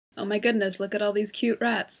Oh my goodness, look at all these cute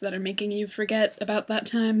rats that are making you forget about that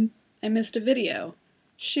time I missed a video.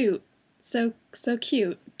 Shoot. So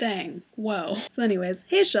cute. Dang. Whoa. So anyways,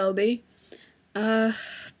 hey Shelby.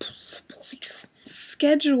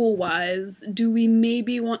 Schedule-wise, do we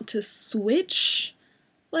maybe want to switch,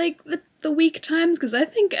 like, the week times? Because I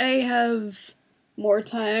think I have more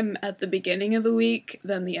time at the beginning of the week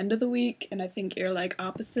than the end of the week, and I think you're, like,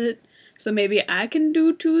 opposite. So maybe I can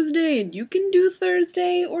do Tuesday and you can do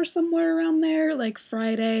Thursday or somewhere around there, like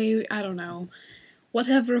Friday, I don't know.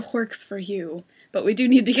 Whatever works for you. But we do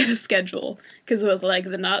need to get a schedule, because with, like,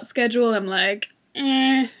 the not schedule, I'm like,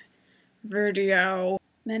 Verdio.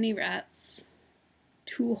 Many rats.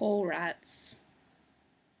 2 whole rats.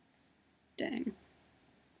 Dang.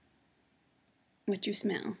 What you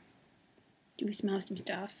smell? Do we smell some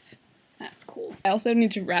stuff? That's cool. I also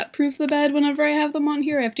need to rat-proof the bed whenever I have them on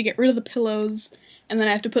here. I have to get rid of the pillows, and then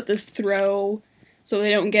I have to put this throw so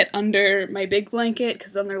they don't get under my big blanket,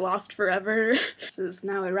 because then they're lost forever. This is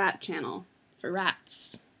now a rat channel for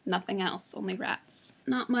rats. Nothing else, only rats.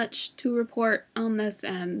 Not much to report on this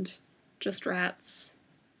end, just rats.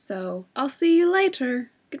 So, I'll see you later.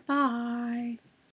 Goodbye.